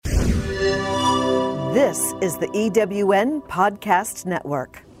This is the EWN Podcast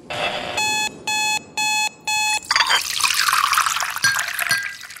Network.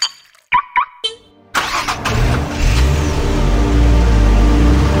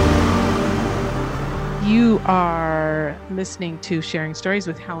 You are listening to Sharing Stories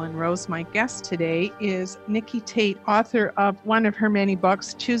with Helen Rose. My guest today is Nikki Tate, author of one of her many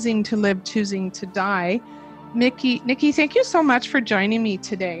books, Choosing to Live, Choosing to Die. Nikki, thank you so much for joining me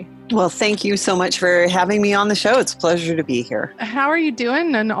today. Well, thank you so much for having me on the show. It's a pleasure to be here. How are you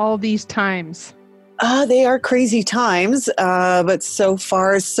doing in all these times? They are crazy times, but so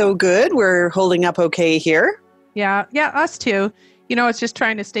far so good. We're holding up okay here. Yeah, us too. You know, it's just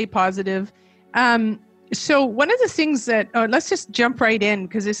trying to stay positive. So one of the things that, let's just jump right in,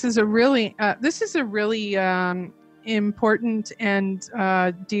 because this is a really important and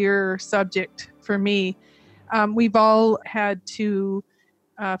dear subject for me. We've all had to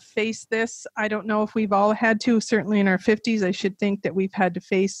face this. I don't know if we've all had to, certainly in our 50s. I should think that we've had to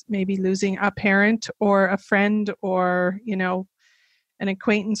face maybe losing a parent or a friend or, you know, an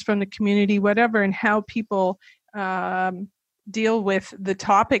acquaintance from the community, whatever, and how people deal with the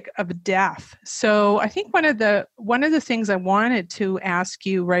topic of death. So I think one of the things I wanted to ask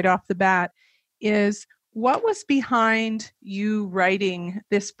you right off the bat is, what was behind you writing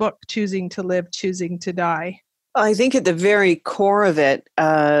this book, Choosing to Live, Choosing to Die? I think at the very core of it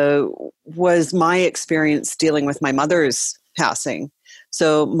was my experience dealing with my mother's passing.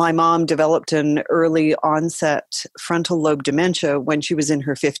 So my mom developed an early onset frontal lobe dementia when she was in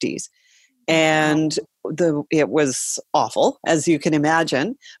her 50s. And it was awful, as you can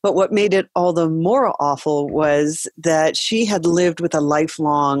imagine. But what made it all the more awful was that she had lived with a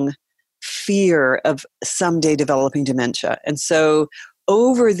lifelong fear of someday developing dementia. And so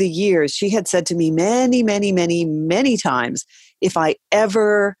over the years, she had said to me many, many, many, many times, if I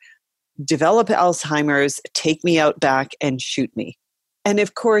ever develop Alzheimer's, take me out back and shoot me. And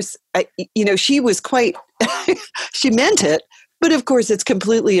of course, she was quite, she meant it. But of course, it's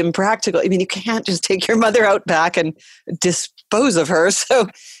completely impractical. I mean, you can't just take your mother out back and dispose of her. So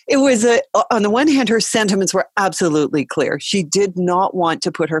it was, on the one hand, her sentiments were absolutely clear. She did not want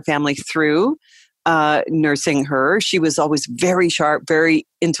to put her family through nursing her. She was always very sharp, very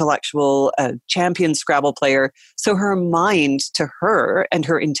intellectual, a champion Scrabble player. So her mind to her and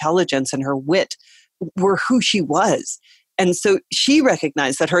her intelligence and her wit were who she was. And so she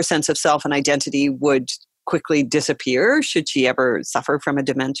recognized that her sense of self and identity would quickly disappear should she ever suffer from a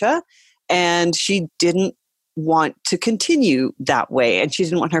dementia. And she didn't want to continue that way. And she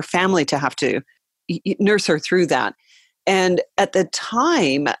didn't want her family to have to nurse her through that. And at the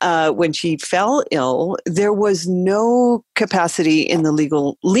time when she fell ill, there was no capacity in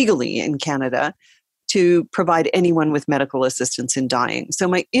the legally in Canada to provide anyone with medical assistance in dying. So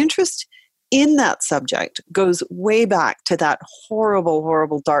my interest in that subject goes way back to that horrible,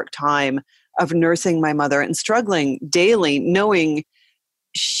 horrible, dark time of nursing my mother and struggling daily, knowing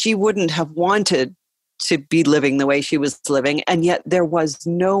she wouldn't have wanted to be living the way she was living. And yet there was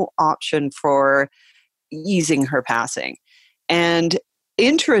no option for easing her passing. And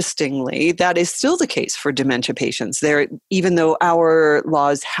interestingly, that is still the case for dementia patients. Even though our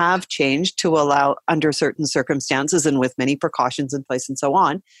laws have changed to allow, under certain circumstances and with many precautions in place and so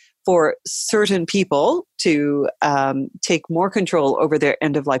on, for certain people to take more control over their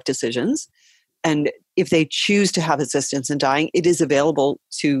end-of-life decisions. And if they choose to have assistance in dying, it is available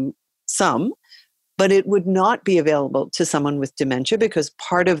to some, but it would not be available to someone with dementia, because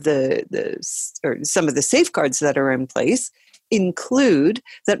part of some of the safeguards that are in place include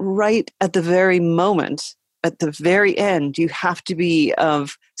that right at the very moment, at the very end, you have to be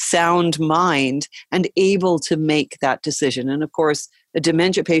of sound mind and able to make that decision. And of course, a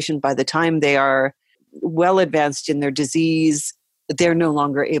dementia patient, by the time they are well advanced in their disease, they're no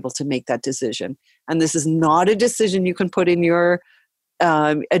longer able to make that decision. And this is not a decision you can put in your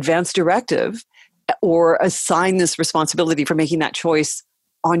advance directive or assign this responsibility for making that choice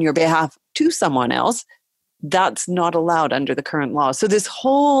on your behalf to someone else. That's not allowed under the current law. So this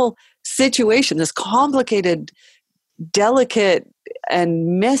whole situation, this complicated, delicate,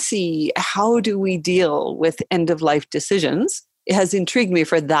 and messy, how do we deal with end-of-life decisions, it has intrigued me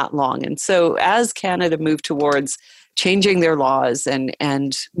for that long. And so as Canada moved towards changing their laws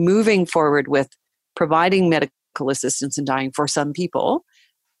and moving forward with providing medical assistance in dying for some people,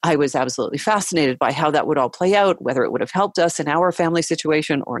 I was absolutely fascinated by how that would all play out, whether it would have helped us in our family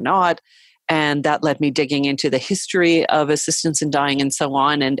situation or not. And that led me digging into the history of assistance in dying and so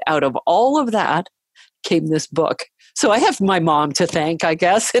on. And out of all of that came this book. So I have my mom to thank, I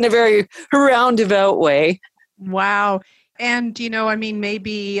guess, in a very roundabout way. Wow. And, I mean,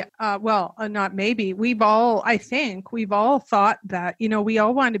 maybe, not maybe, I think we've all thought that, we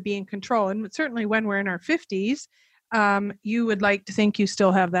all want to be in control. And certainly when we're in our 50s, you would like to think you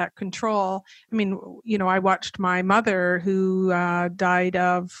still have that control. I mean, I watched my mother who died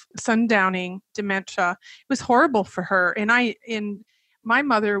of sundowning dementia. It was horrible for her. And my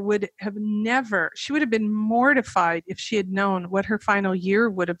mother would have she would have been mortified if she had known what her final year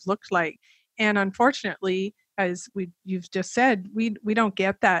would have looked like. And unfortunately, as you've just said, we don't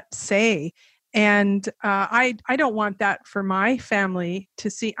get that say. And I don't want that for my family to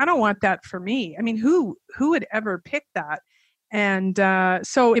see. I don't want that for me. I mean, who would ever pick that? And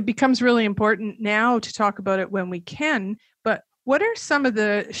so it becomes really important now to talk about it when we can. But what are some of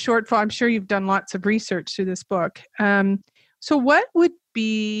the shortfalls? I'm sure you've done lots of research through this book. So what would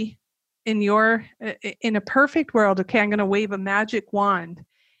be in a perfect world? Okay, I'm going to wave a magic wand.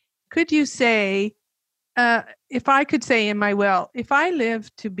 Could you say, if I could say in my will, if I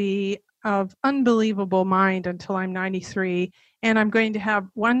live to be of unbelievable mind until I'm 93, and I'm going to have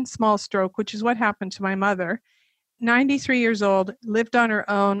one small stroke, which is what happened to my mother, 93 years old, lived on her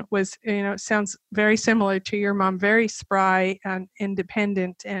own, was, sounds very similar to your mom, very spry and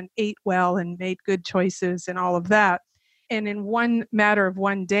independent, and ate well and made good choices and all of that. And in one matter of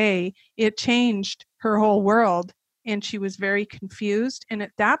one day, it changed her whole world. And she was very confused. And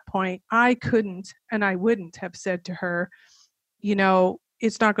at that point, I couldn't and I wouldn't have said to her,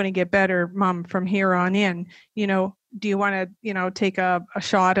 it's not going to get better, Mom, from here on in. Do you want to, take a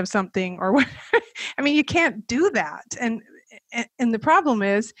shot of something or what? I mean, you can't do that. And the problem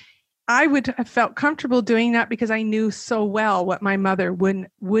is, I would have felt comfortable doing that because I knew so well what my mother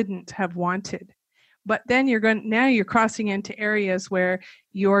wouldn't have wanted. But then you're crossing into areas where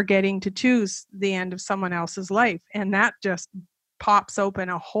you're getting to choose the end of someone else's life. And that just pops open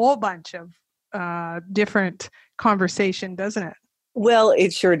a whole bunch of different conversation, doesn't it? Well,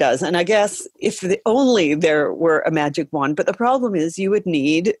 it sure does. And I guess if only there were a magic wand, but the problem is you would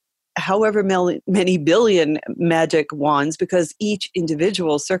need however many billion magic wands, because each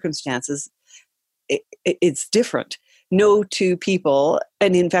individual circumstances, it's different. No two people,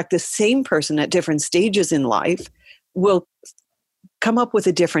 and in fact, the same person at different stages in life will come up with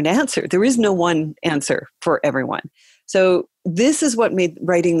a different answer. There is no one answer for everyone. So this is what made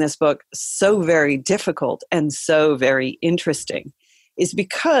writing this book so very difficult and so very interesting, is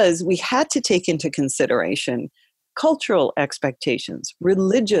because we had to take into consideration cultural expectations,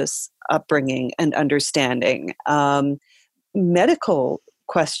 religious upbringing and understanding, medical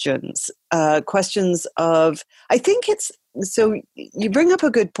questions of, I think so you bring up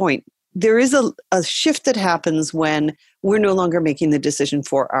a good point. There is a shift that happens when we're no longer making the decision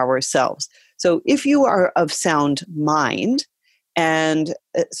for ourselves. So if you are of sound mind, and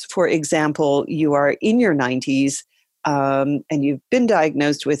for example, you are in your 90s, and you've been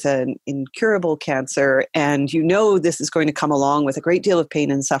diagnosed with an incurable cancer, and this is going to come along with a great deal of pain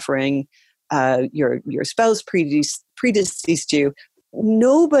and suffering, your spouse predeceased you,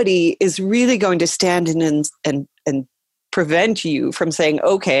 nobody is really going to stand in and prevent you from saying,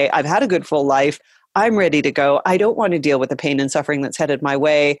 okay, I've had a good full life. I'm ready to go. I don't want to deal with the pain and suffering that's headed my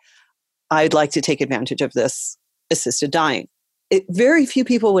way. I'd like to take advantage of this assisted dying. Very few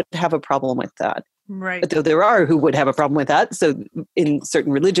people would have a problem with that. Right. But though there are who would have a problem with that. So in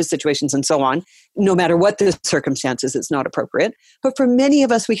certain religious situations and so on, no matter what the circumstances, it's not appropriate. But for many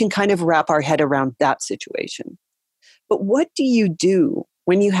of us, we can kind of wrap our head around that situation. But what do you do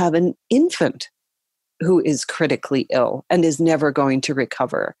when you have an infant who is critically ill and is never going to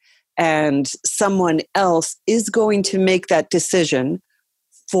recover, and someone else is going to make that decision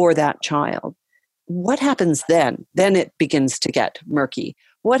for that child? What happens then? Then it begins to get murky.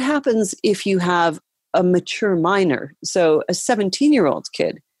 What happens if you have a mature minor, so a 17-year-old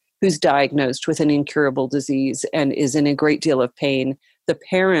kid who's diagnosed with an incurable disease and is in a great deal of pain? The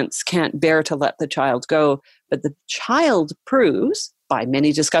parents can't bear to let the child go, but the child proves, by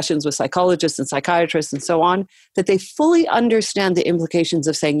many discussions with psychologists and psychiatrists and so on, that they fully understand the implications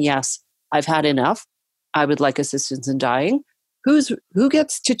of saying, yes, I've had enough. I would like assistance in dying. Who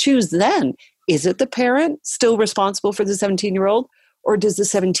gets to choose then? Is it the parent still responsible for the 17-year-old? Or does the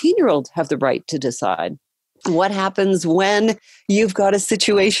 17-year-old have the right to decide? What happens when you've got a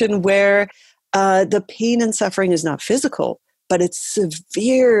situation where the pain and suffering is not physical, but it's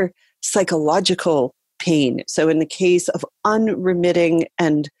severe psychological pain? So in the case of unremitting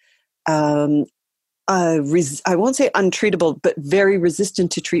and I won't say untreatable, but very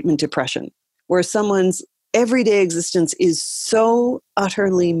resistant to treatment depression, where someone's everyday existence is so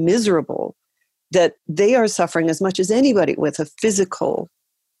utterly miserable that they are suffering as much as anybody with a physical,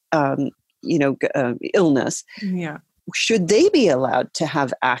 illness. Yeah. should they be allowed to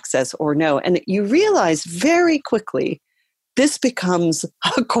have access or no? And you realize very quickly this becomes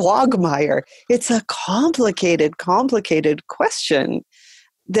a quagmire. It's a complicated question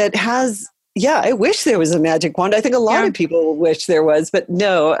that has, I wish there was a magic wand. I think a lot of people wish there was, but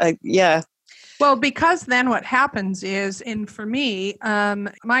no, Well, because then what happens is, and for me,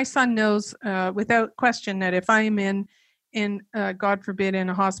 my son knows without question that if I'm in God forbid, in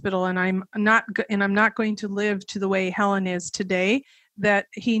a hospital, and I'm not going to live to the way Helen is today, that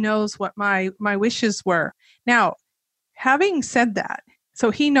he knows what my wishes were. Now, having said that,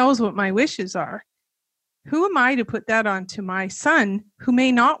 so he knows what my wishes are. Who am I to put that on to my son who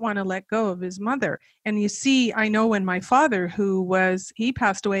may not want to let go of his mother? And you see, I know when my father, he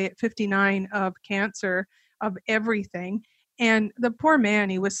passed away at 59 of cancer, of everything. And the poor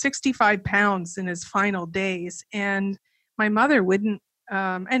man, he was 65 pounds in his final days. And my mother wouldn't,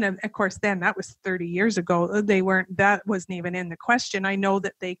 and of course then that was 30 years ago. That wasn't even in the question. I know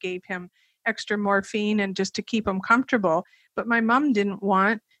that they gave him extra morphine and just to keep him comfortable. But my mom didn't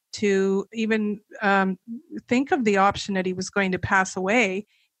want to even think of the option that he was going to pass away.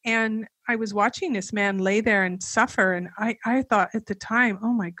 And I was watching this man lay there and suffer. And I thought at the time,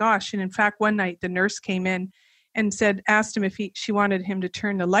 oh my gosh. And in fact, one night the nurse came in and asked him if she wanted him to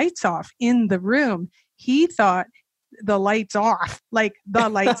turn the lights off in the room. He thought the lights off, like the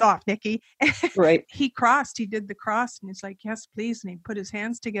lights off, Nikki. Right. He did the cross, and he's like, yes, please. And he put his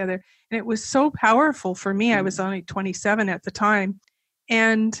hands together. And it was so powerful for me. I was only 27 at the time.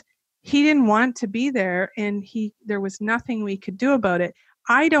 And he didn't want to be there, and there was nothing we could do about it.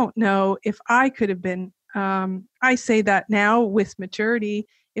 I don't know if I could have been, I say that now with maturity,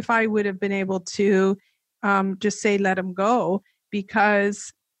 if I would have been able to just say, let him go,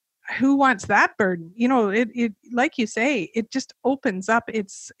 because who wants that burden? It like you say, it just opens up.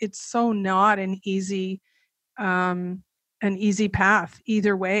 It's so not an easy path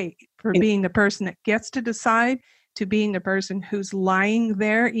either way, for being the person that gets to decide to being the person who's lying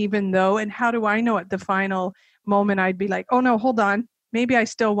there, even though, and how do I know at the final moment I'd be like, oh no, hold on, maybe I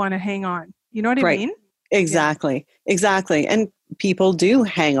still want to hang on. You know what I mean? Exactly. And people do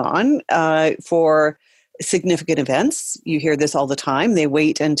hang on for significant events. You hear this all the time. They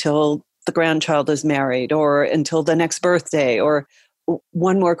wait until the grandchild is married, or until the next birthday, or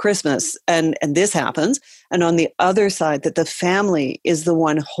one more Christmas, and this happens. And on the other side, that the family is the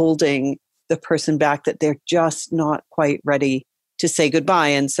one holding the person back, that they're just not quite ready to say goodbye.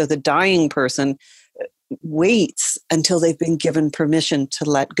 And so the dying person waits until they've been given permission to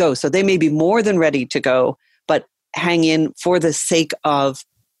let go. So they may be more than ready to go, but hang in for the sake of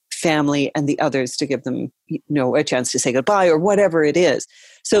family and the others, to give them, a chance to say goodbye, or whatever it is.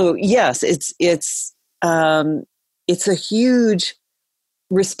 So yes, it's a huge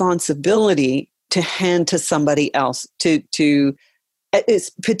responsibility to hand to somebody else, to it's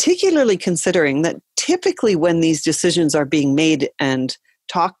particularly considering that typically when these decisions are being made and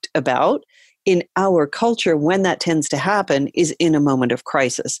talked about in our culture, when that tends to happen is in a moment of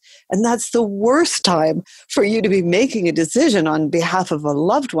crisis. And that's the worst time for you to be making a decision on behalf of a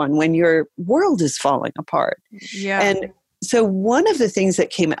loved one, when your world is falling apart. Yeah. And so one of the things that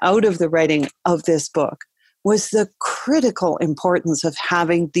came out of the writing of this book was the critical importance of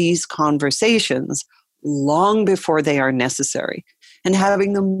having these conversations long before they are necessary, and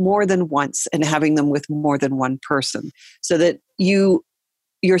having them more than once, and having them with more than one person, so that you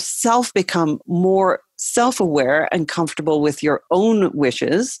yourself become more self-aware and comfortable with your own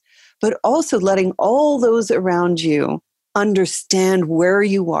wishes, but also letting all those around you understand where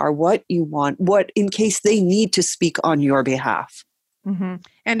you are, what you want, what in case they need to speak on your behalf. Mm-hmm.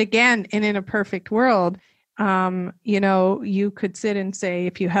 And again, in a perfect world, you could sit and say,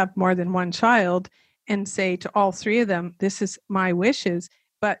 if you have more than one child, and say to all three of them, this is my wishes.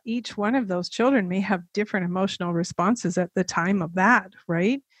 But each one of those children may have different emotional responses at the time of that,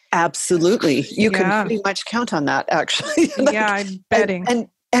 right? Absolutely. You can pretty much count on that, actually. Yeah, I'm betting.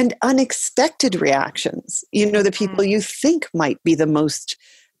 And unexpected reactions. The people you think might be the most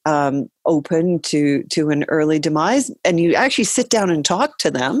open to an early demise, and you actually sit down and talk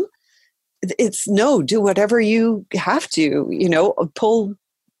to them. It's do whatever you have to, pull.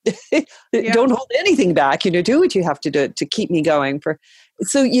 Don't hold anything back, do what you have to do to keep me going.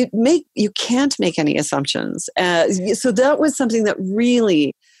 So you can't make any assumptions. So that was something that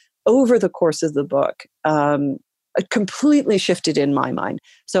really, over the course of the book, completely shifted in my mind.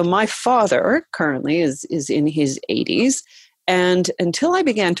 So my father currently is in his 80s. And until I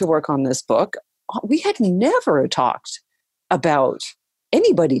began to work on this book, we had never talked about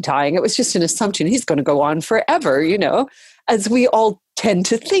anybody dying. It was just an assumption he's going to go on forever, as we all tend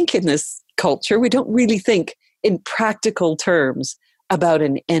to think in this culture. We don't really think in practical terms about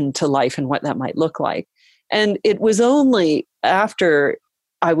an end to life and what that might look like. And it was only after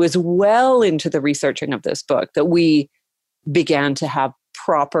I was well into the researching of this book that we began to have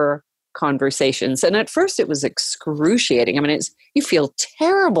proper conversations. And at first it was excruciating. I mean, you feel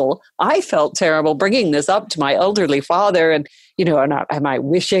terrible. I felt terrible bringing this up to my elderly father, and, am I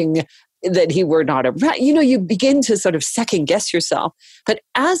wishing that he were not around? You begin to sort of second guess yourself. But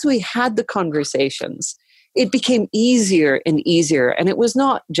as we had the conversations, it became easier and easier. And it was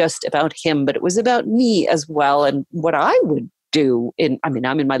not just about him, but it was about me as well, and what I would do I'm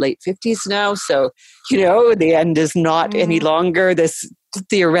in my late 50s now. So, the end is not any longer this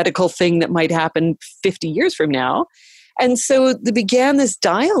theoretical thing that might happen 50 years from now. And so there began this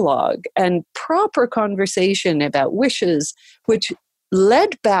dialogue and proper conversation about wishes, which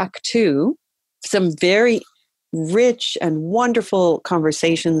led back to some very rich and wonderful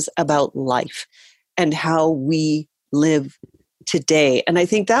conversations about life and how we live today. And I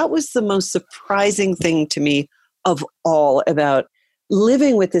think that was the most surprising thing to me of all about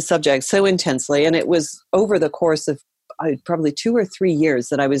living with this subject so intensely. And it was over the course of probably 2 or 3 years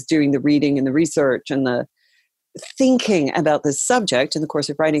that I was doing the reading and the research and the thinking about this subject in the course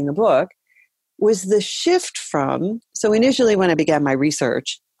of writing the book, was the shift from, so initially when I began my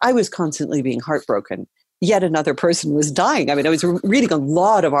research, I was constantly being heartbroken. Yet another person was dying. I was reading a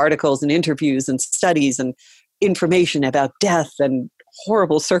lot of articles and interviews and studies and information about death and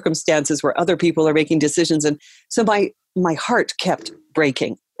horrible circumstances where other people are making decisions. And so my heart kept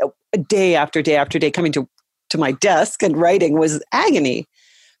breaking day after day after day. Coming to my desk and writing was agony.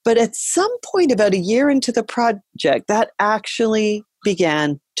 But at some point, about a year into the project, that actually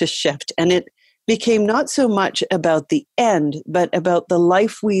began to shift. And it became not so much about the end, but about the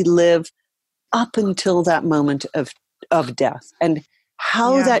life we live up until that moment of death, and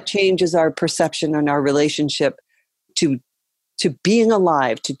how that changes our perception and our relationship to being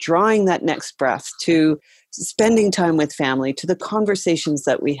alive, to drawing that next breath, to spending time with family, to the conversations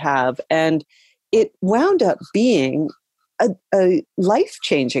that we have. And it wound up being a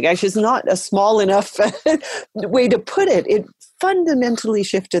life-changing, actually it's not a small enough way to put it. It fundamentally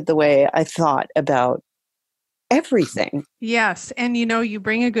shifted the way I thought about everything. Yes. And you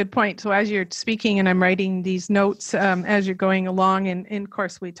bring a good point. So as you're speaking and I'm writing these notes as you're going along, and of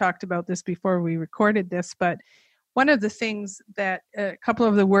course we talked about this before we recorded this, but one of the things that a couple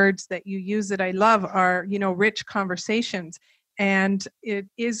of the words that you use that I love are, rich conversations. And it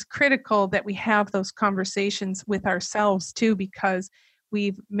is critical that we have those conversations with ourselves too, because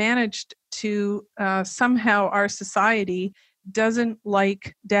we've managed to somehow our society doesn't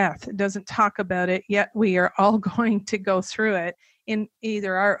like death, doesn't talk about it, yet we are all going to go through it in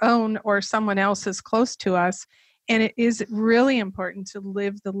either our own or someone else's close to us. And it is really important to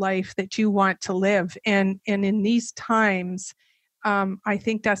live the life that you want to live. And in these times, I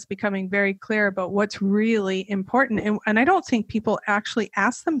think that's becoming very clear about what's really important. And I don't think people actually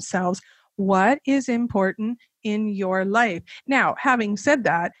ask themselves, what is important in your life? Now, having said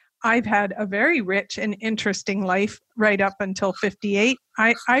that, I've had a very rich and interesting life right up until 58.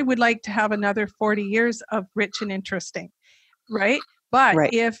 I would like to have another 40 years of rich and interesting, right? But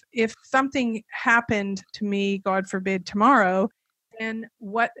if something happened to me, God forbid, tomorrow, then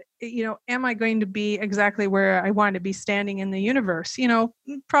what, am I going to be exactly where I want to be standing in the universe?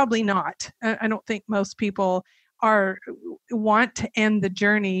 Probably not. I don't think most people want to end the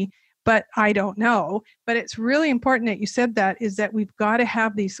journey, but I don't know. But it's really important that you said that, is that we've got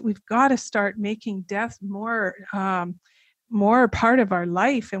to start making death more part of our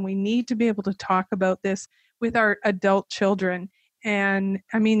life. And we need to be able to talk about this with our adult children. And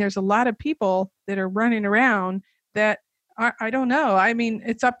there's a lot of people that are running around that I don't know.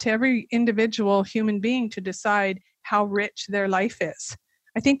 It's up to every individual human being to decide how rich their life is.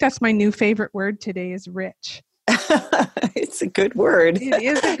 I think that's my new favorite word today, is rich. It's a good word. It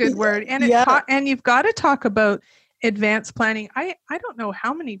is a good word. And and you've got to talk about advanced planning. I don't know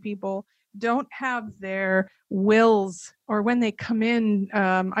how many people don't have their wills, or when they come in,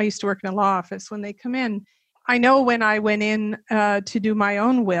 I used to work in a law office. When they come in, I know when I went in to do my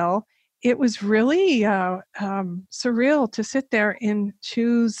own will, it was really surreal to sit there and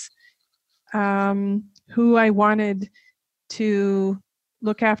choose who I wanted to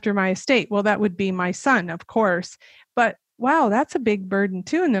look after my estate. Well, that would be my son, of course. But wow, that's a big burden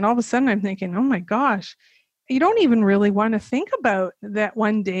too. And then all of a sudden I'm thinking, oh my gosh, you don't even really want to think about that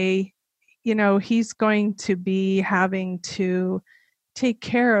one day, he's going to be having to take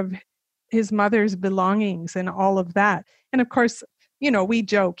care of his mother's belongings and all of that. And of course, we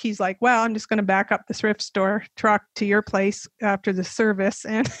joke. He's like, well, I'm just going to back up the thrift store truck to your place after the service.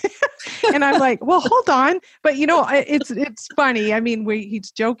 And, and I'm like, well, hold on. But, it's funny. I mean,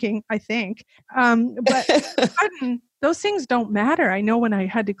 he's joking, I think. But those things don't matter. I know when I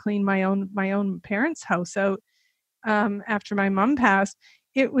had to clean my own parents' house out after my mom passed,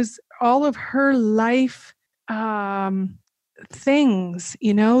 it was all of her life things,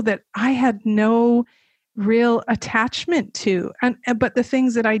 that I had no real attachment to. But the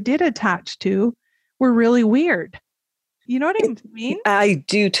things that I did attach to were really weird. You know what I mean? I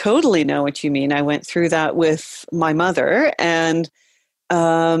do totally know what you mean. I went through that with my mother, and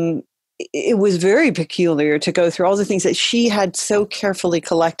it was very peculiar to go through all the things that she had so carefully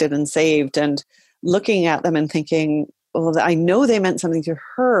collected and saved, and looking at them and thinking, well, I know they meant something to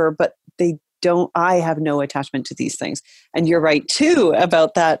her, but they don't. I have no attachment to these things. And you're right too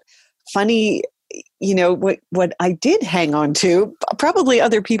about that funny, what I did hang on to, probably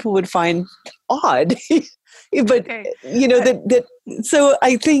other people would find odd. But so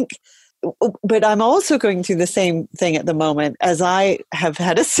I think, but I'm also going through the same thing at the moment, as I have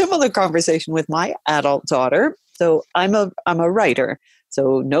had a similar conversation with my adult daughter. So I'm a writer,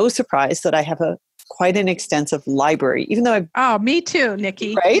 so no surprise that I have quite an extensive library, even though me too,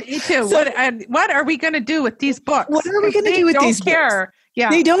 Nikki. Right? Me too. So, what are we going to do with these books? What are we going to do with these books? Yeah.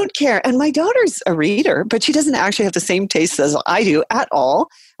 They don't care. And my daughter's a reader, but she doesn't actually have the same taste as I do at all.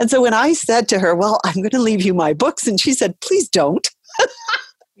 And so when I said to her, well, I'm going to leave you my books, and she said, please don't.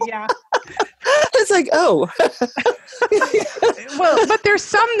 Yeah. It's like, oh. Well, but there's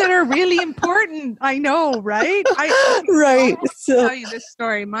some that are really important. I know, right? Right. I'll tell you this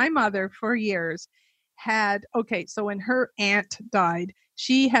story. My mother, for years, so when her aunt died,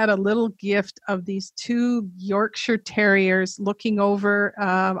 she had a little gift of these 2 Yorkshire Terriers looking over,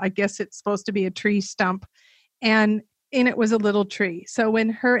 I guess it's supposed to be a tree stump, and in it was a little tree. So when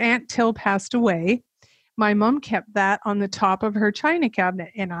her Aunt Till passed away, my mom kept that on the top of her china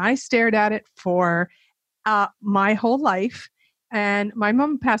cabinet, and I stared at it for my whole life. And my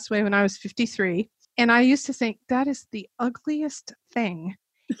mom passed away when I was 53, and I used to think that is the ugliest thing.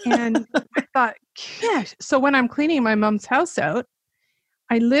 And I thought, gosh. So when I'm cleaning my mom's house out,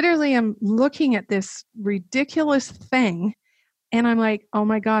 I literally am looking at this ridiculous thing, and I'm like, oh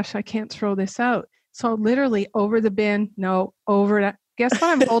my gosh, I can't throw this out. So literally over the bin, guess what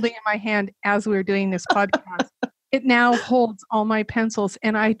I'm holding in my hand as we're doing this podcast? It now holds all my pencils,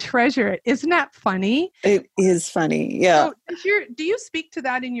 and I treasure it. Isn't that funny? It is funny. Yeah. So do you speak to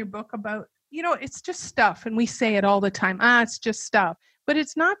that in your book about, it's just stuff, and we say it all the time. It's just stuff. But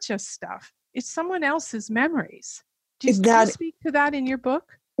it's not just stuff. It's someone else's memories. Do you speak to that in your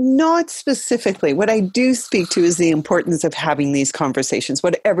book? Not specifically. What I do speak to is the importance of having these conversations,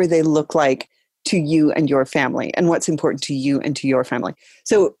 whatever they look like to you and your family, and what's important to you and to your family.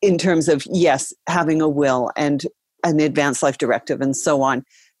 So in terms of, yes, having a will and an advanced life directive and so on,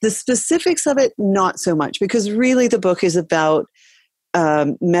 the specifics of it, not so much, because really the book is about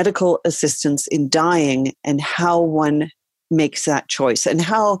medical assistance in dying and how one makes that choice, and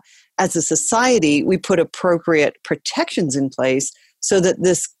how, as a society, we put appropriate protections in place so that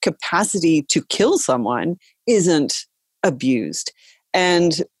this capacity to kill someone isn't abused.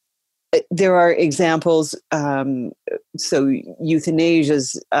 And there are examples. So euthanasia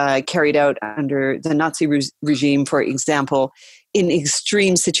is carried out under the Nazi regime, for example. In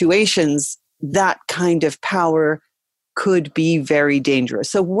extreme situations, that kind of power could be very dangerous.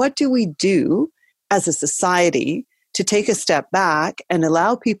 So what do we do as a society to take a step back and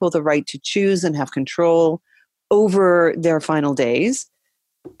allow people the right to choose and have control over their final days,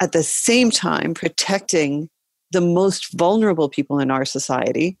 at the same time protecting the most vulnerable people in our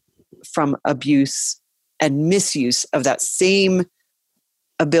society from abuse and misuse of that same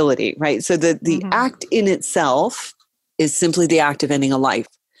ability, right? So the act in itself is simply the act of ending a life,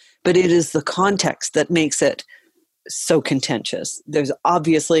 but it is the context that makes it so contentious. There's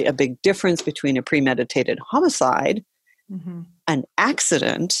obviously a big difference between a premeditated homicide, an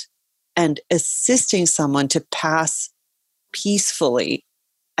accident, and assisting someone to pass peacefully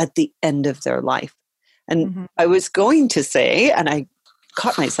at the end of their life. And I was going to say, and I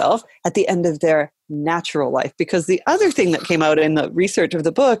caught myself, at the end of their natural life, because the other thing that came out in the research of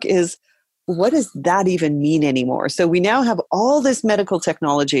the book is, what does that even mean anymore? So we now have all this medical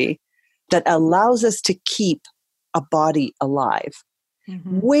technology that allows us to keep a body alive,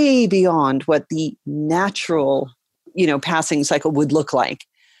 way beyond what the natural, passing cycle would look like.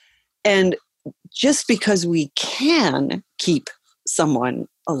 And just because we can keep someone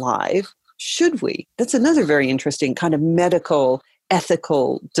alive, should we? That's another very interesting kind of medical,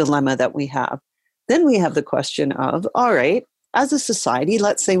 ethical dilemma that we have. Then we have the question of, all right, as a society,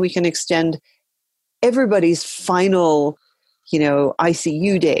 let's say we can extend everybody's final,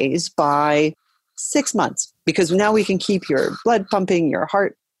 ICU days by 6 months, because now we can keep your blood pumping, your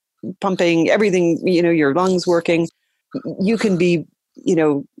heart pumping, everything, your lungs working. You can be,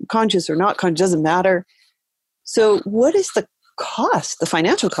 conscious or not conscious, doesn't matter. So what is the cost, the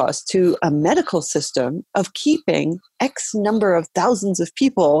financial cost to a medical system of keeping X number of thousands of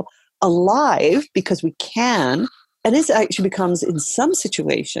people alive because we can? And this actually becomes, in some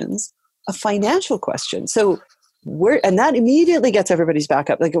situations, a financial question. So and that immediately gets everybody's back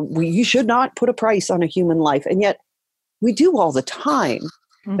up. Like, you should not put a price on a human life. And yet we do all the time.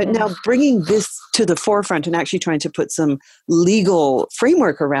 Mm-hmm. But now bringing this to the forefront and actually trying to put some legal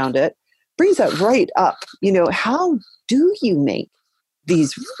framework around it brings that right up. How do you make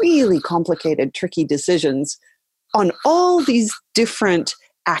these really complicated, tricky decisions on all these different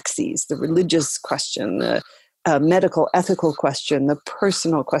axes? The religious question, the medical ethical question, the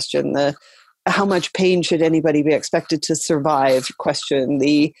personal question, the how much pain should anybody be expected to survive question,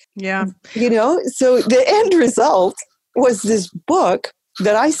 so the end result was this book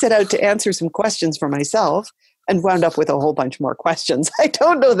that I set out to answer some questions for myself and wound up with a whole bunch more questions. I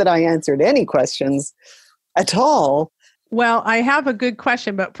don't know that I answered any questions at all. Well, I have a good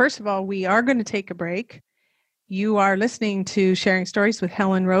question, but first of all, we are going to take a break. You are listening to Sharing Stories with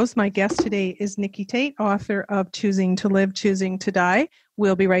Helen Rose. My guest today is Nikki Tate, author of Choosing to Live, Choosing to Die.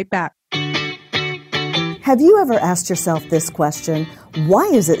 We'll be right back. Have you ever asked yourself this question? Why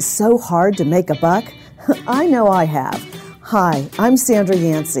is it so hard to make a buck? I know I have. Hi, I'm Sandra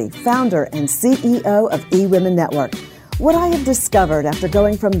Yancey, founder and CEO of eWomen Network. What I have discovered after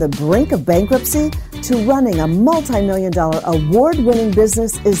going from the brink of bankruptcy to running a multi-million-dollar award-winning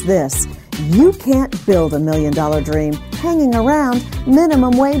business is this: you can't build $1 million dream hanging around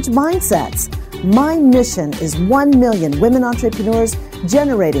minimum wage mindsets. My mission is 1 million women entrepreneurs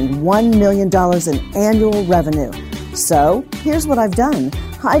generating $1 million in annual revenue. So here's what I've done.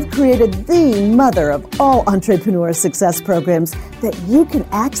 I've created the mother of all entrepreneur success programs that you can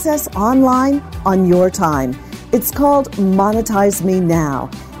access online on your time. It's called Monetize Me Now.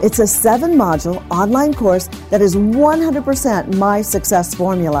 It's a 7-module online course that is 100% my success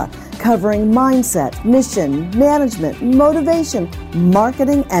formula, covering mindset, mission, management, motivation,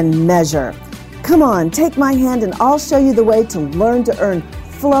 marketing, and measure. Come on, take my hand and I'll show you the way to learn to earn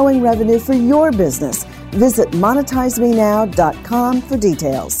flowing revenue for your business. Visit monetizemenow.com for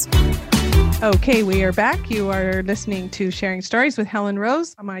details. Okay, we are back. You are listening to Sharing Stories with Helen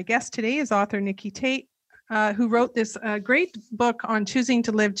Rose. My guest today is author Nikki Tate, who wrote this great book on choosing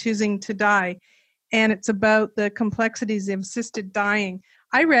to live, choosing to die. And it's about the complexities of assisted dying.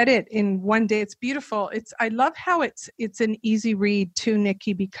 I read it in one day. It's beautiful. I love how it's an easy read too,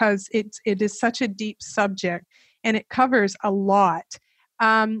 Nikki, because it is such a deep subject and it covers a lot.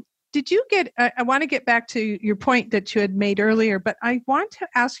 Did you I want to get back to your point that you had made earlier, but I want to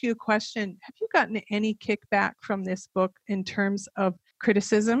ask you a question. Have you gotten any kickback from this book in terms of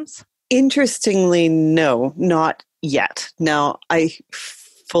criticisms? Interestingly, no, not yet. Now, I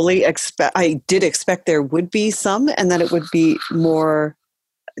did expect there would be some, and that it would be more,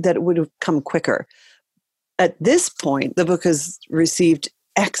 that it would have come quicker. At this point, the book has received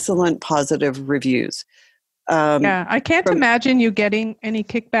excellent positive reviews. I can't imagine you getting any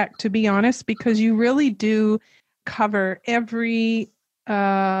kickback, to be honest, because you really do cover every,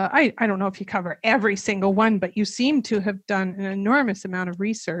 I don't know if you cover every single one, but you seem to have done an enormous amount of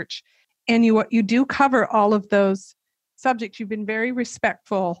research. And you do cover all of those subjects. You've been very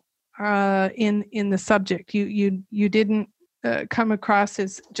respectful in the subject. You didn't come across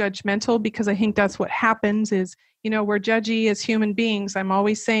as judgmental, because I think that's what happens is, we're judgy as human beings. I'm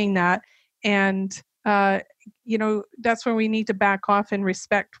always saying that. And, that's where we need to back off and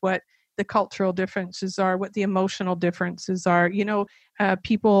respect what the cultural differences are, what the emotional differences are.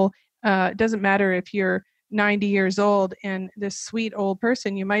 People, it doesn't matter if you're 90 years old and this sweet old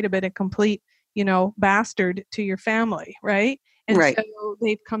person, you might have been a complete, bastard to your family, right? And right. So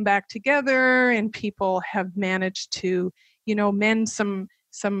they've come back together and people have managed to, mend some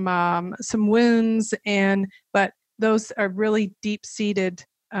wounds, but those are really deep-seated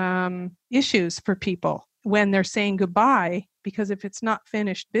issues for people when they're saying goodbye, because if it's not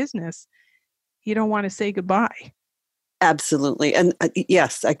finished business, you don't want to say goodbye. Absolutely. And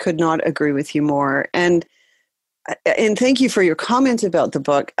yes, I could not agree with you more. And thank you for your comment about the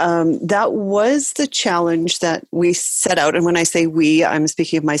book. That was the challenge that we set out. And when I say we, I'm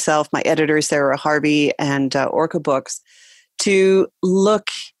speaking of myself, my editor, Sarah Harvey, and Orca Books, to look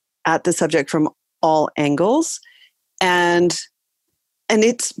at the subject from all angles and and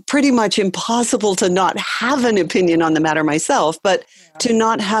it's pretty much impossible to not have an opinion on the matter myself, but to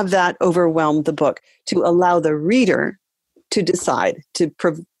not have that overwhelm the book, to allow the reader to decide, to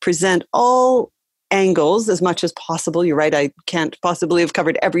present all angles as much as possible. You're right, I can't possibly have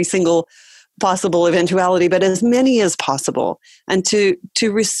covered every single possible eventuality, but as many as possible, and to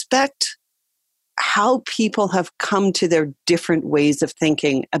respect how people have come to their different ways of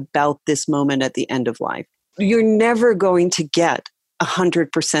thinking about this moment at the end of life. You're never going to get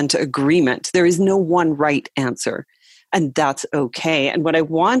 100% agreement. There is no one right answer, and that's okay. And what I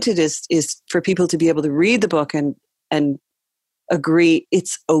wanted is for people to be able to read the book and agree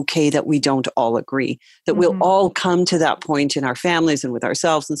it's okay that we don't all agree, that we'll all come to that point in our families and with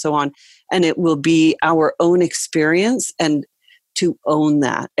ourselves and so on, and it will be our own experience, and to own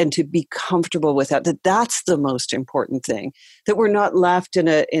that and to be comfortable with that that's the most important thing, that we're not left in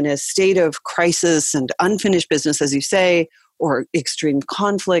a state of crisis and unfinished business, as you say, or extreme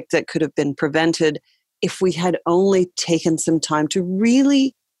conflict that could have been prevented if we had only taken some time to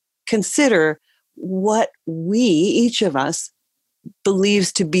really consider what we, each of us,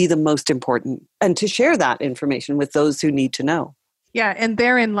 believes to be the most important, and to share that information with those who need to know. Yeah, and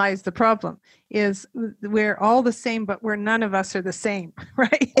therein lies the problem, is we're all the same, but none of us are the same,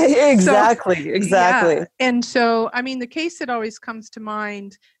 right? Exactly. Yeah. And so, I mean, the case that always comes to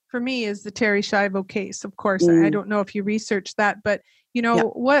mind for me is the Terri Schiavo case. Of course, I don't know if you researched that, but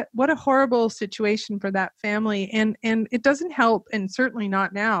what a horrible situation for that family. And it doesn't help, and certainly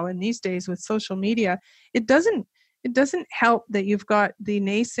not now in these days with social media. It doesn't help that you've got the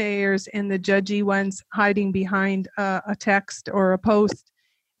naysayers and the judgy ones hiding behind a text or a post.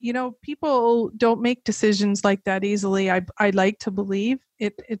 People don't make decisions like that easily. I like to believe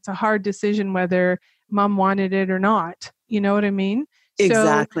it's a hard decision whether mom wanted it or not. You know what I mean?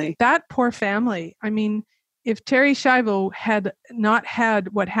 Exactly. So that poor family. I mean, if Terri Schiavo had not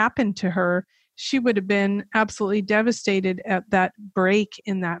had what happened to her, she would have been absolutely devastated at that break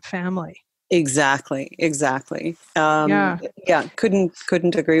in that family. Exactly.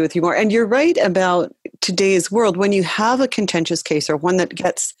 Couldn't agree with you more. And you're right about today's world. When you have a contentious case, or one that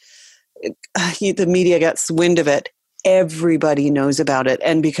gets, the media gets wind of it, everybody knows about it.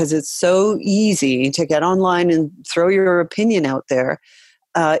 And because it's so easy to get online and throw your opinion out there,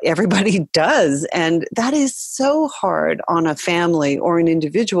 everybody does. And that is so hard on a family or an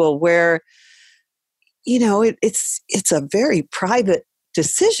individual where, it's a very private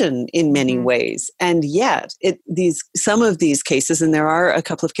decision in many ways. And yet some of these cases, and there are a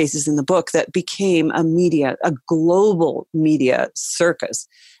couple of cases in the book, that became a global media circus.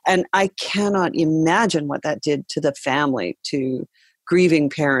 And I cannot imagine what that did to the family, to grieving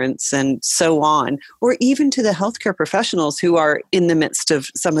parents and so on, or even to the healthcare professionals who are in the midst of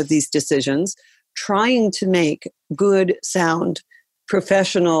some of these decisions, trying to make good, sound,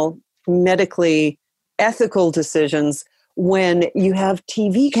 professional, medically ethical decisions when you have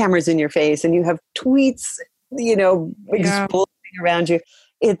TV cameras in your face and you have tweets, exploding around you.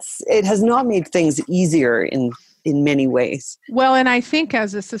 It has not made things easier in many ways. Well, and I think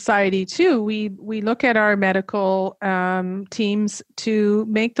as a society too, we look at our medical teams to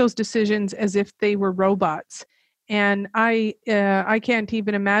make those decisions as if they were robots. And I can't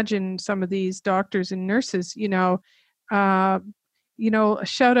even imagine some of these doctors and nurses, a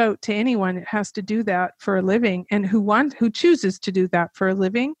shout out to anyone that has to do that for a living and who chooses to do that for a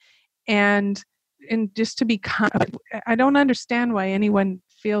living. And just to be, I don't understand why anyone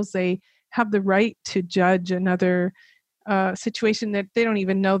feels they have the right to judge another situation that they don't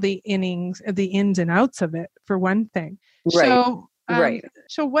even know the ins and outs of it, for one thing. Right. So, right.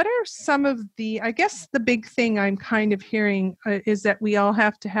 So what are some of I guess the big thing I'm kind of hearing is that we all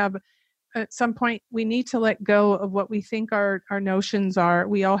have to have, at some point, we need to let go of what we think our notions are.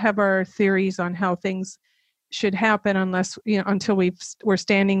 We all have our theories on how things should happen until we're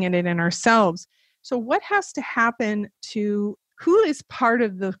standing in it in ourselves. So what has to happen who is part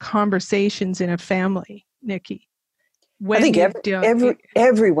of the conversations in a family, Nikki? I think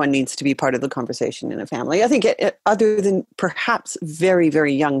everyone needs to be part of the conversation in a family. I think other than perhaps very,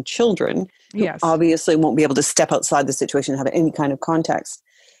 very young children, who obviously won't be able to step outside the situation and have any kind of context.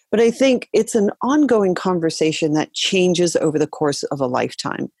 But I think it's an ongoing conversation that changes over the course of a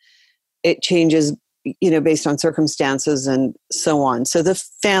lifetime. It changes, based on circumstances and so on. So the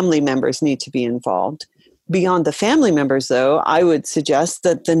family members need to be involved. Beyond the family members, though, I would suggest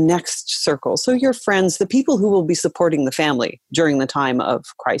that the next circle, so your friends, the people who will be supporting the family during the time of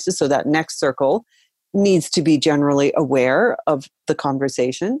crisis, so that next circle needs to be generally aware of the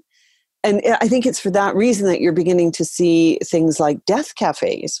conversation. And I think it's for that reason that you're beginning to see things like death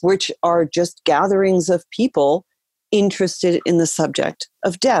cafes, which are just gatherings of people interested in the subject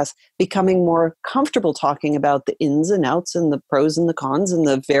of death, becoming more comfortable talking about the ins and outs and the pros and the cons and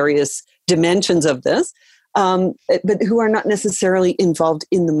the various dimensions of this, but who are not necessarily involved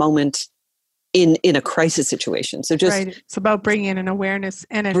in the moment in a crisis situation. So just right. It's about bringing in an awareness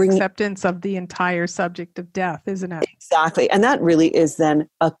and an acceptance of the entire subject of death, isn't it? Exactly. And that really is then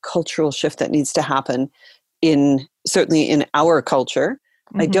a cultural shift that needs to happen certainly in our culture.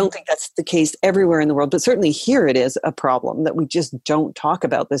 I don't think that's the case everywhere in the world, but certainly here it is a problem that we just don't talk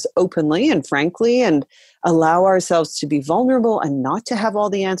about this openly and frankly and allow ourselves to be vulnerable and not to have all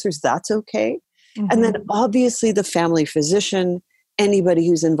the answers. That's okay. And then obviously the family physician, anybody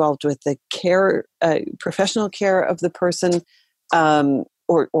who's involved with the care, professional care of the person,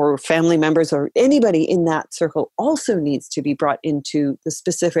 or family members or anybody in that circle also needs to be brought into the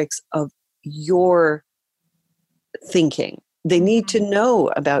specifics of your thinking. They need to know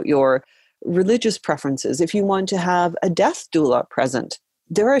about your religious preferences. If you want to have a death doula present,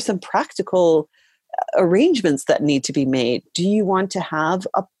 there are some practical arrangements that need to be made. Do you want to have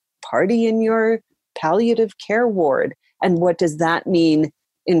a party in your palliative care ward? And what does that mean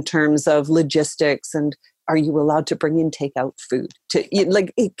in terms of logistics? And are you allowed to bring in takeout food?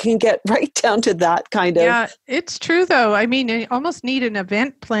 It can get right down to that kind of. Yeah, it's true though. I mean, you almost need an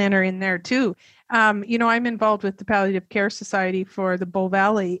event planner in there too. I'm involved with the Palliative Care Society for the Bow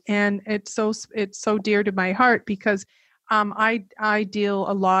Valley, and it's so dear to my heart because I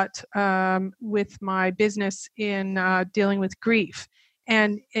deal a lot with my business in dealing with grief.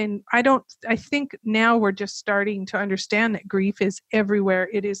 And I think now we're just starting to understand that grief is everywhere.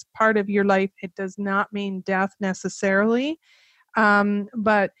 It is part of your life. It does not mean death necessarily.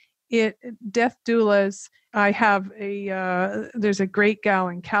 But death doulas, I have there's a great gal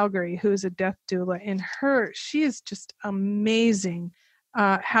in Calgary who's a death doula, and she is just amazing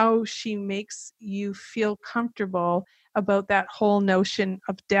how she makes you feel comfortable about that whole notion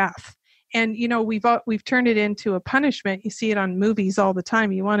of death. And, we've turned it into a punishment. You see it on movies all the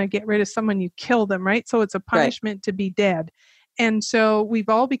time. You want to get rid of someone, you kill them, right? So it's a punishment to be dead. And so we've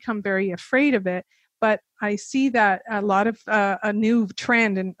all become very afraid of it. But I see that a lot of a new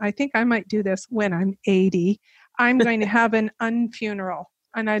trend, and I think I might do this when I'm 80. I'm going to have an unfuneral.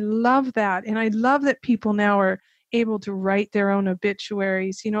 And I love that. And I love that people now are able to write their own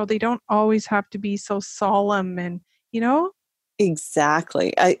obituaries. They don't always have to be so solemn and,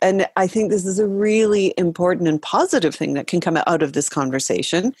 Exactly. I think this is a really important and positive thing that can come out of this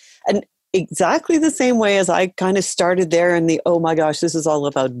conversation. And exactly the same way as I kind of started there in the, oh my gosh, this is all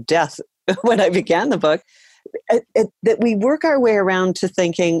about death when I began the book, that we work our way around to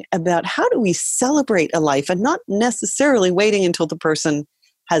thinking about how do we celebrate a life and not necessarily waiting until the person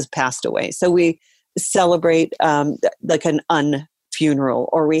has passed away. So we celebrate like an unfuneral,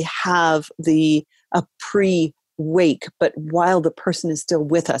 or we have a pre-wake, but while the person is still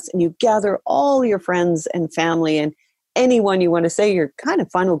with us, and you gather all your friends and family and anyone you want to say your kind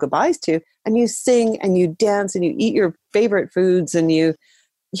of final goodbyes to, and you sing and you dance and you eat your favorite foods and you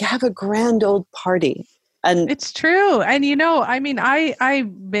have a grand old party. And it's true. And,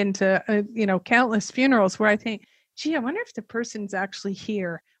 I've been to, countless funerals where I think, gee, I wonder if the person's actually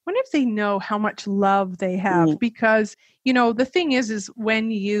here. I wonder if they know how much love they have, because, the thing is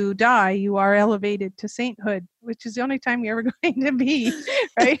when you die, you are elevated to sainthood, which is the only time you're ever going to be,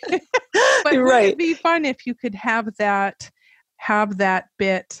 right? But right. It'd be fun if you could have that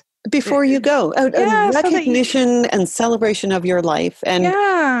bit before you go, a recognition and celebration of your life. And,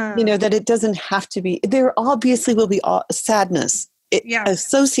 that it doesn't have to be, there obviously will be sadness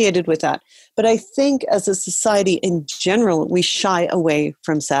associated with that. But I think as a society in general, we shy away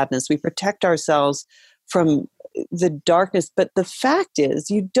from sadness. We protect ourselves from the darkness. But the fact is,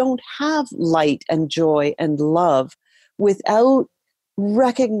 you don't have light and joy and love without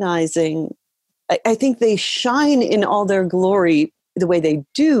recognizing, I think they shine in all their glory the way they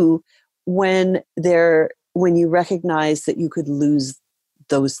do when you recognize that you could lose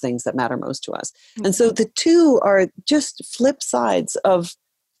those things that matter most to us. Mm-hmm. And so the two are just flip sides of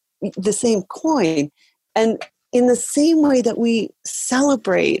the same coin. And in the same way that we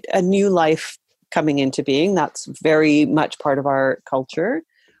celebrate a new life coming into being, that's very much part of our culture.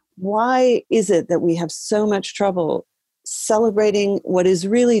 Why is it that we have so much trouble celebrating what is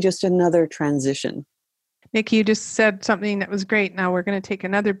really just another transition? Nikki, you just said something that was great. Now we're going to take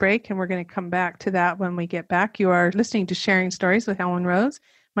another break and we're going to come back to that when we get back. You are listening to Sharing Stories with Helen Rose.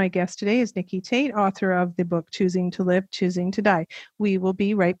 My guest today is Nikki Tate, author of the book Choosing to Live, Choosing to Die. We will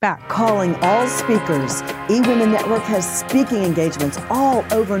be right back. Calling all speakers. eWomen Network has speaking engagements all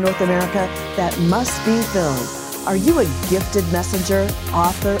over North America that must be filled. Are you a gifted messenger,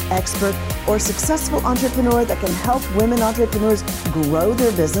 author, expert, or successful entrepreneur that can help women entrepreneurs grow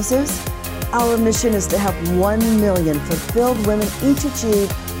their businesses? Our mission is to help 1 million fulfilled women each achieve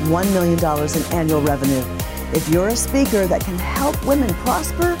 $1 million in annual revenue. If you're a speaker that can help women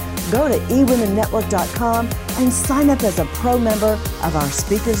prosper, go to eWomenNetwork.com and sign up as a pro member of our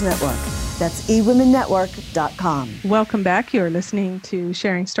Speakers Network. That's eWomenNetwork.com. Welcome back. You're listening to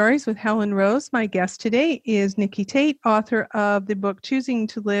Sharing Stories with Helen Rose. My guest today is Nikki Tate, author of the book Choosing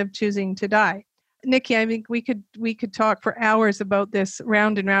to Live, Choosing to Die. Nikki, I think we could talk for hours about this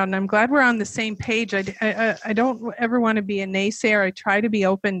round and round, and I'm glad we're on the same page. I don't ever want to be a naysayer. I try to be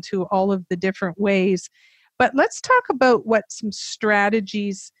open to all of the different ways. But let's talk about what some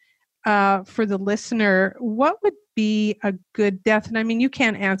strategies for the listener. What would be a good death? And I mean, you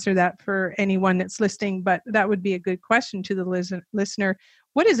can't answer that for anyone that's listening, but that would be a good question to the listener.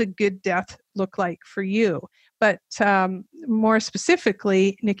 What does a good death look like for you? But more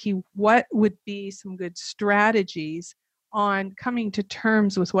specifically, Nikki, what would be some good strategies on coming to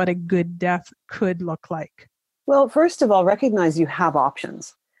terms with what a good death could look like? Well, first of all, recognize you have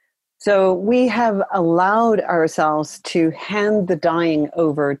options. So we have allowed ourselves to hand the dying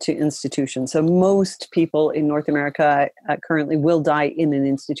over to institutions. So most people in North America currently will die in an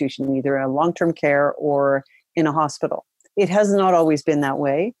institution, either a long-term care or in a hospital. It has not always been that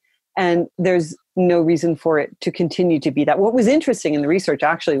way, and there's no reason for it to continue to be that. What was interesting in the research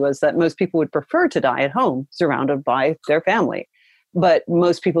actually was that most people would prefer to die at home, surrounded by their family, but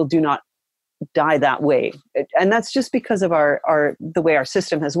most people do not die that way. And that's just because of the way our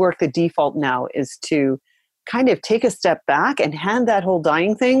system has worked. The default now is to kind of take a step back and hand that whole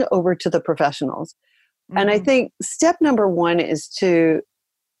dying thing over to the professionals. Mm-hmm. And I think step number one is to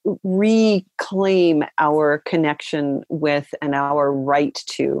reclaim our connection with and our right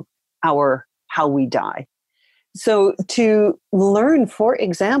to how we die. So to learn, for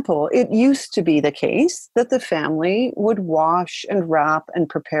example, it used to be the case that the family would wash and wrap and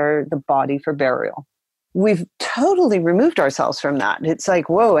prepare the body for burial. We've totally removed ourselves from that. It's like,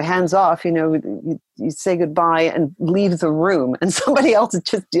 whoa, hands off, you say goodbye and leave the room, and somebody else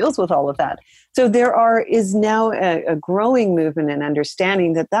just deals with all of that. So is now a growing movement and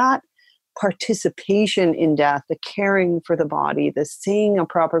understanding that participation in death, the caring for the body, the saying a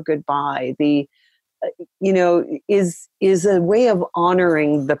proper goodbye, is a way of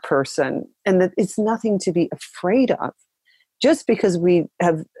honoring the person, and that it's nothing to be afraid of. Just because we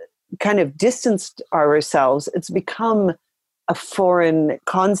have kind of distanced ourselves, it's become a foreign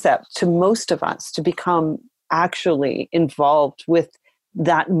concept to most of us to become actually involved with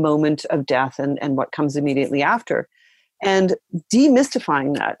that moment of death and what comes immediately after. And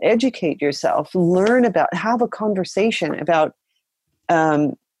demystifying that, educate yourself, learn about, have a conversation about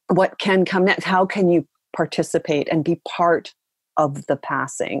what can come next. How can you participate and be part of the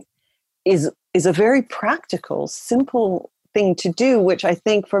passing is a very practical, simple thing to do, which I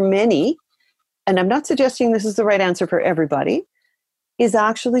think for many, and I'm not suggesting this is the right answer for everybody, is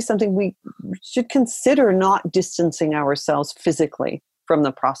actually something we should consider, not distancing ourselves physically from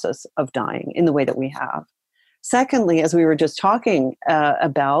the process of dying in the way that we have. Secondly, as we were just talking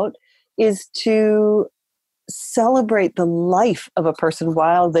about, is to celebrate the life of a person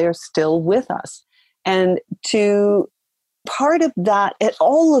while they're still with us. And part of that,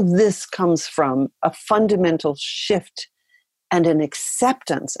 all of this comes from a fundamental shift and an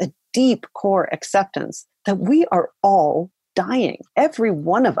acceptance, a deep core acceptance that we are all dying. Every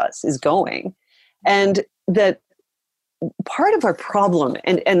one of us is going. And that part of our problem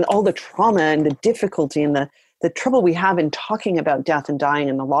and all the trauma and the difficulty and the trouble we have in talking about death and dying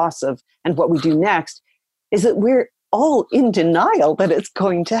and the loss of and what we do next is that we're all in denial that it's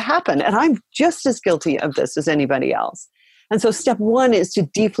going to happen. And I'm just as guilty of this as anybody else. And so step one is to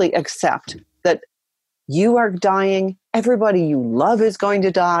deeply accept that you are dying, everybody you love is going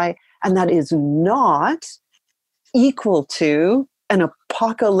to die, and that is not equal to an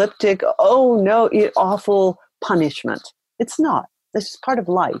apocalyptic, oh no, awful punishment. It's not. This is part of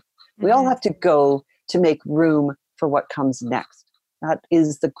life. Mm-hmm. We all have to go to make room for what comes next. That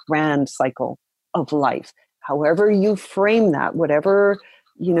is the grand cycle of life. However you frame that, whatever,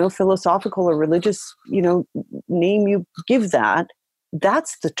 philosophical or religious, name you give that,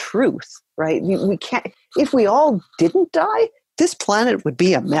 that's the truth, right? We can't, if we all didn't die, this planet would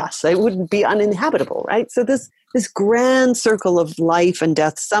be a mess. It wouldn't be uninhabitable, right? So this grand circle of life and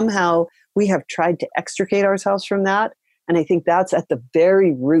death, somehow we have tried to extricate ourselves from that. And I think that's at the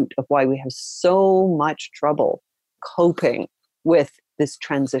very root of why we have so much trouble coping with this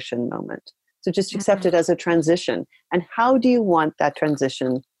transition moment. So just accept it as a transition. And how do you want that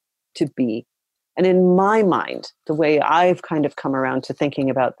transition to be? And in my mind, the way I've kind of come around to thinking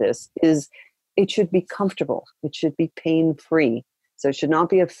about this is it should be comfortable. It should be pain-free. So it should not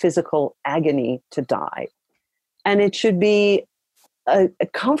be a physical agony to die. And it should be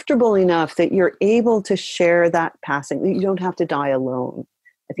comfortable enough that you're able to share that passing, that you don't have to die alone.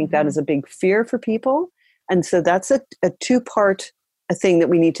 I think that is a big fear for people. And so that's a two-part thing that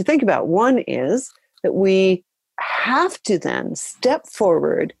we need to think about. One is that we have to then step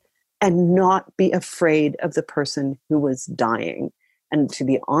forward and not be afraid of the person who was dying. And to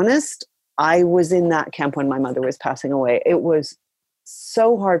be honest, I was in that camp when my mother was passing away. It was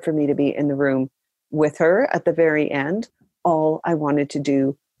so hard for me to be in the room with her at the very end. All I wanted to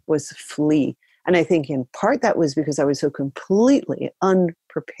do was flee. And I think in part that was because I was so completely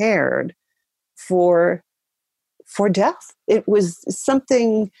unprepared for death. It was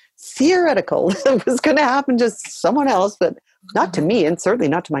something theoretical that was going to happen to someone else, but not to me, and certainly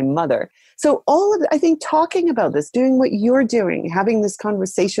not to my mother. So all of it, I think talking about this, doing what you're doing, having this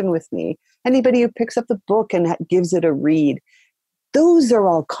conversation with me, anybody who picks up the book and gives it a read, those are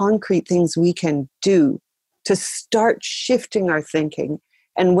all concrete things we can do to start shifting our thinking.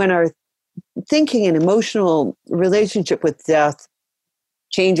 And when our thinking and emotional relationship with death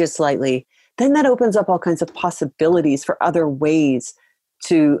changes slightly, then that opens up all kinds of possibilities for other ways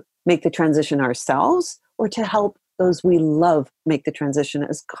to make the transition ourselves or to help those we love make the transition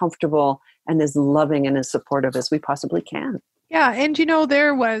as comfortable and as loving and as supportive as we possibly can. Yeah. And,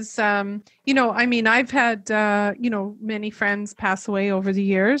 there was, I've had, many friends pass away over the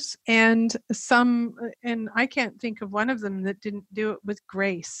years, and I can't think of one of them that didn't do it with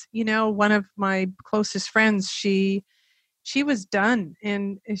grace. One of my closest friends, she was done.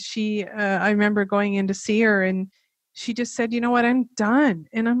 And I remember going in to see her, and she just said, you know what, I'm done.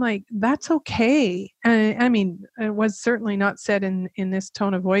 And I'm like, that's okay. It was certainly not said in this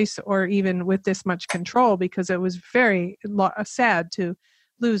tone of voice or even with this much control, because it was very sad to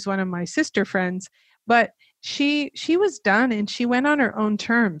lose one of my sister friends. But she was done, and she went on her own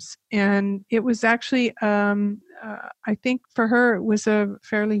terms. And it was actually, I think for her, it was a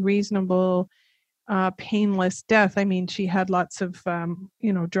fairly reasonable painless death. I mean, she had lots of,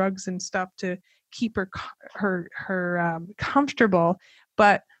 drugs and stuff to keep her comfortable,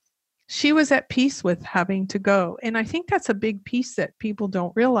 but she was at peace with having to go. And I think that's a big piece that people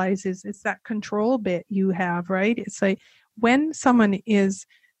don't realize is it's that control bit you have, right? It's like when someone is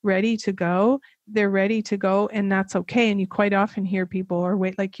ready to go, they're ready to go, and that's okay. And you quite often hear people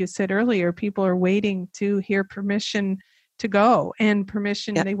like you said earlier, people are waiting to hear permission to go and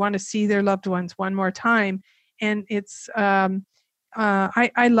permission. Yep. They want to see their loved ones one more time. And it's,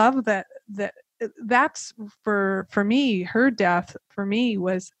 I love that's for me, her death for me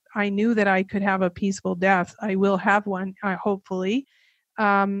was, I knew that I could have a peaceful death. I will have one, hopefully,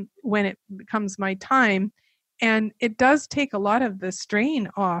 when it becomes my time. And it does take a lot of the strain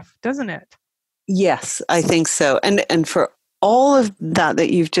off, doesn't it? Yes, I think so. And for all of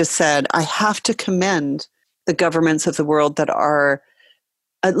that you've just said, I have to commend the governments of the world that are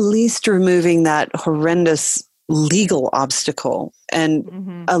at least removing that horrendous legal obstacle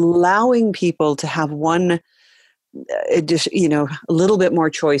and allowing people to have one addition, a little bit more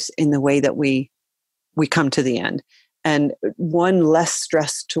choice in the way that we come to the end, and one less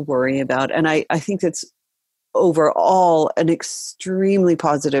stress to worry about. And I think that's overall an extremely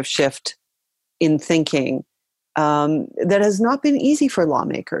positive shift in thinking that has not been easy for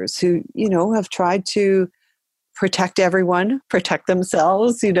lawmakers who, have tried to protect everyone, protect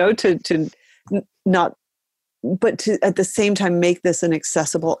themselves, to not, but to at the same time make this an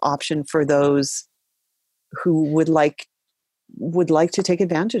accessible option for those who would like to take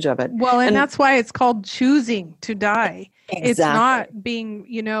advantage of it. Well, and that's why it's called choosing to die. Exactly. It's not being,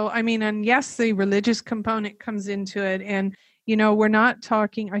 and yes, the religious component comes into it. And, we're not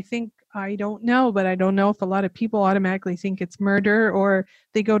talking, I don't know if a lot of people automatically think it's murder, or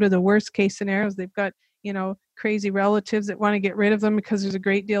they go to the worst case scenarios. They've got, crazy relatives that want to get rid of them because there's a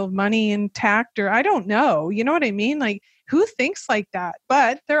great deal of money intact, or I don't know. You know what I mean? Like, who thinks like that?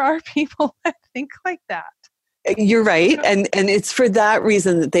 But there are people that think like that. You're right. And it's for that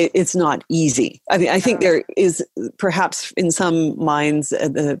reason that it's not easy. I mean, I think there is perhaps in some minds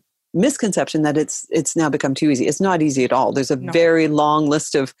the misconception that it's now become too easy. It's not easy at all. There's a very long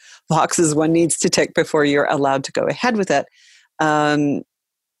list of boxes one needs to tick before you're allowed to go ahead with it.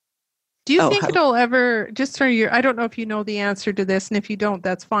 Do you think it'll ever, just for your, I don't know if you know the answer to this, and if you don't,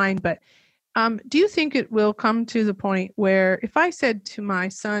 that's fine, but do you think it will come to the point where if I said to my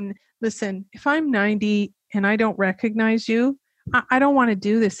son, listen, if I'm 90 and I don't recognize you, I don't want to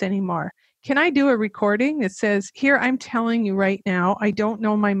do this anymore. can I do a recording that says, here, I'm telling you right now, I don't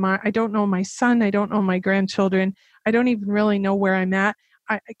know I don't know my son. I don't know my grandchildren. I don't even really know where I'm at.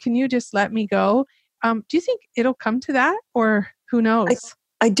 Can you just let me go? Do you think it'll come to that, or who knows?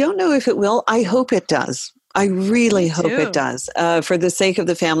 I don't know if it will. I hope it does. I really Me hope too. it does. For the sake of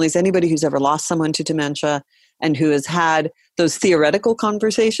the families, anybody who's ever lost someone to dementia and who has had those theoretical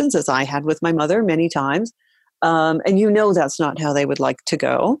conversations, as I had with my mother many times, and you know that's not how they would like to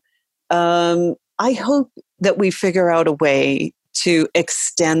go. I hope that we figure out a way to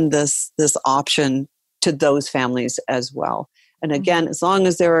extend this option to those families as well. And again, as long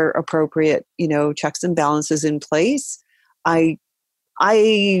as there are appropriate, checks and balances in place, I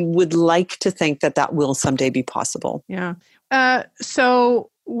would like to think that will someday be possible. Yeah. So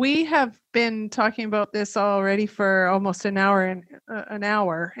we have been talking about this already for almost an hour.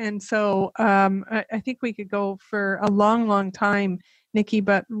 And so I think we could go for a long, long time, Nikki,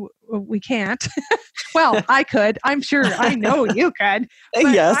 but we can't. Well, I could. I'm sure. I know you could.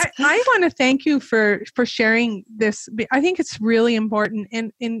 But yes. I want to thank you for sharing this. I think it's really important.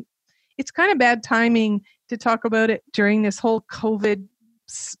 And it's kind of bad timing to talk about it during this whole COVID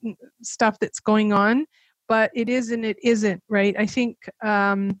stuff that's going on. But it is and it isn't, right? I think...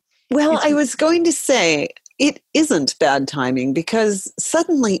 I was going to say, it isn't bad timing because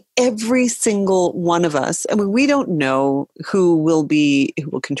suddenly every single one of us, we don't know who will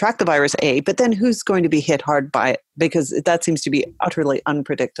contract the virus, but then who's going to be hit hard by it, because that seems to be utterly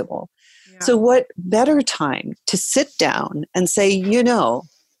unpredictable. Yeah. So what better time to sit down and say,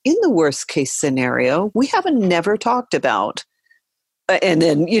 in the worst case scenario, we haven't never talked about, and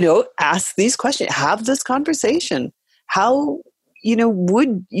then, ask these questions, have this conversation. How,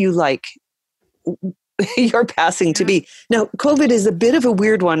 would you like your passing to be? Now, COVID is a bit of a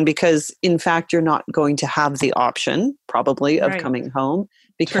weird one because, in fact, you're not going to have the option, probably, of coming home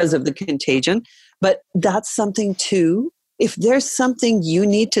because of the contagion. But that's something, too. If there's something you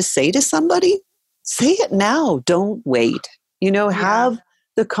need to say to somebody, say it now. Don't wait. Have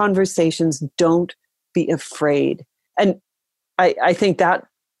the conversations. Don't be afraid. And I think that,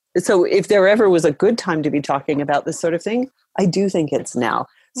 so if there ever was a good time to be talking about this sort of thing, I do think it's now.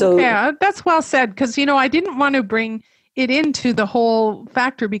 So yeah, that's well said. Because, I didn't want to bring it into the whole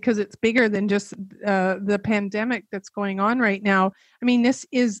factor because it's bigger than just the pandemic that's going on right now. I mean, this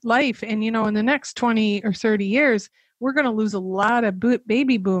is life. And, in the next 20 or 30 years, we're going to lose a lot of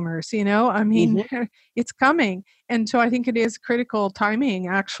baby boomers, it's coming. And so I think it is critical timing,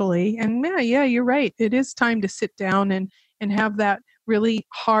 actually. And yeah, you're right. It is time to sit down and have that really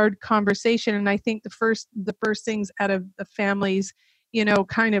hard conversation. And I think the first things out of the family's,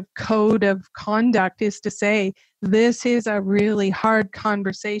 kind of code of conduct is to say, this is a really hard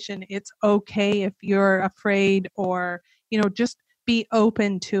conversation. It's okay if you're afraid, or, just be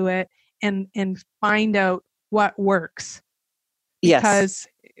open to it and find out what works. Yes.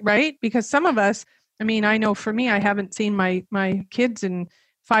 Because some of us, I know for me, I haven't seen my kids in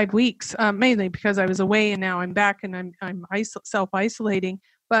 5 weeks, mainly because I was away and now I'm back and I'm self-isolating.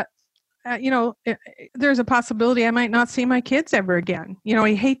 But, there's a possibility I might not see my kids ever again.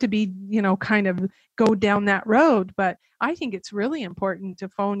 I hate to be, kind of go down that road, but I think it's really important to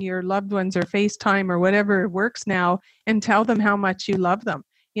phone your loved ones or FaceTime or whatever works now and tell them how much you love them.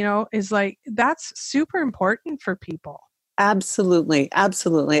 Is like, that's super important for people. Absolutely.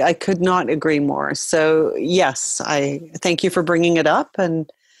 Absolutely. I could not agree more. So yes, I thank you for bringing it up. And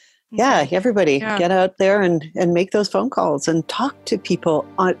everybody get out there and make those phone calls and talk to people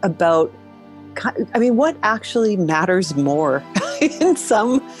about, what actually matters more in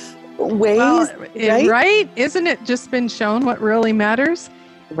some ways. Well, right? Isn't it just been shown what really matters?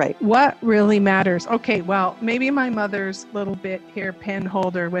 Right. What really matters? Okay, well, maybe my mother's little bit here pen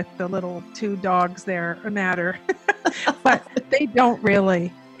holder with the little 2 dogs there matter, but they don't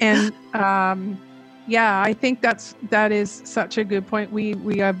really. And I think that is such a good point.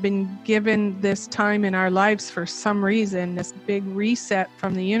 We have been given this time in our lives for some reason, this big reset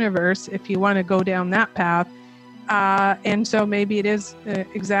from the universe, if you want to go down that path. And so maybe it is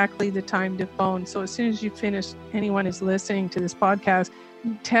exactly the time to phone. So as soon as you finish, anyone who's listening to this podcast,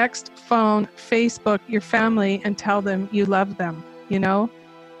 text, phone, Facebook your family and tell them you love them,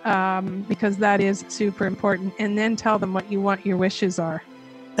 because that is super important. And then tell them what you want your wishes are.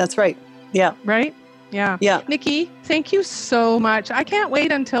 That's right. Yeah. Right? Yeah. Yeah. Nikki, thank you so much. I can't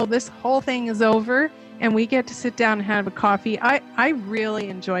wait until this whole thing is over and we get to sit down and have a coffee. I really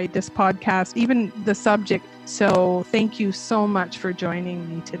enjoyed this podcast, even the subject. So thank you so much for joining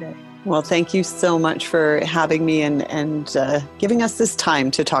me today. Well, thank you so much for having me and giving us this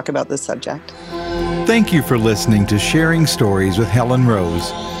time to talk about this subject. Thank you for listening to Sharing Stories with Helen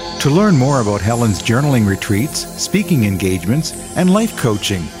Rose. To learn more about Helen's journaling retreats, speaking engagements, and life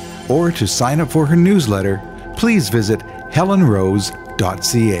coaching, or to sign up for her newsletter, please visit helenrose.ca.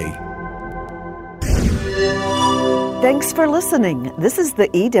 Thanks for listening. This is the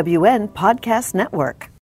EWN Podcast Network.